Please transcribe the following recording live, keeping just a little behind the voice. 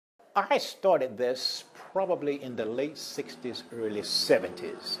I started this probably in the late 60s, early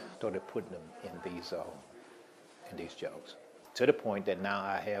 70s. Started putting them in these jugs, to the point that now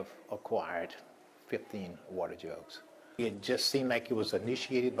I have acquired 15 water jugs. It just seemed like it was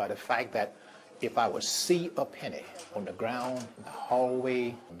initiated by the fact that if I would see a penny on the ground, in the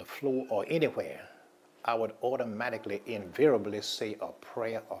hallway, on the floor, or anywhere, I would automatically, invariably say a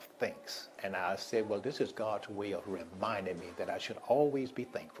prayer of thanks. And I said, well, this is God's way of reminding me that I should always be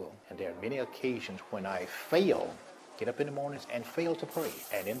thankful. And there are many occasions when I fail, get up in the mornings and fail to pray.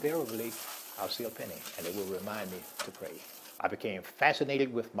 And invariably, I'll see a penny and it will remind me to pray. I became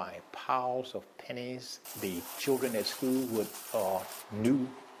fascinated with my piles of pennies. The children at school knew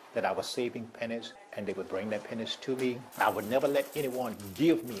that I was saving pennies, and they would bring their pennies to me. I would never let anyone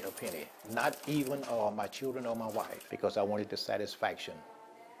give me a penny, not even my children or my wife, because I wanted the satisfaction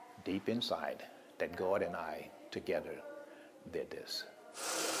deep inside that God and I together did this.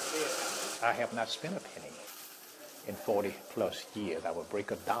 I have not spent a penny in 40 plus years. I would break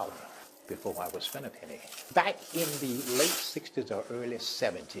 $1 before I would spend a penny. Back in the late 60s or early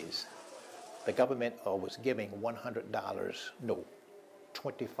 70s, the government was giving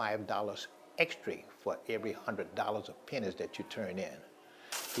 $25 extra for every $100 of pennies that you turn in.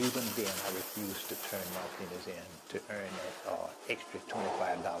 Even then, I refused to turn my pennies in to earn that extra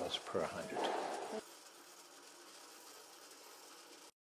 $25 per 100.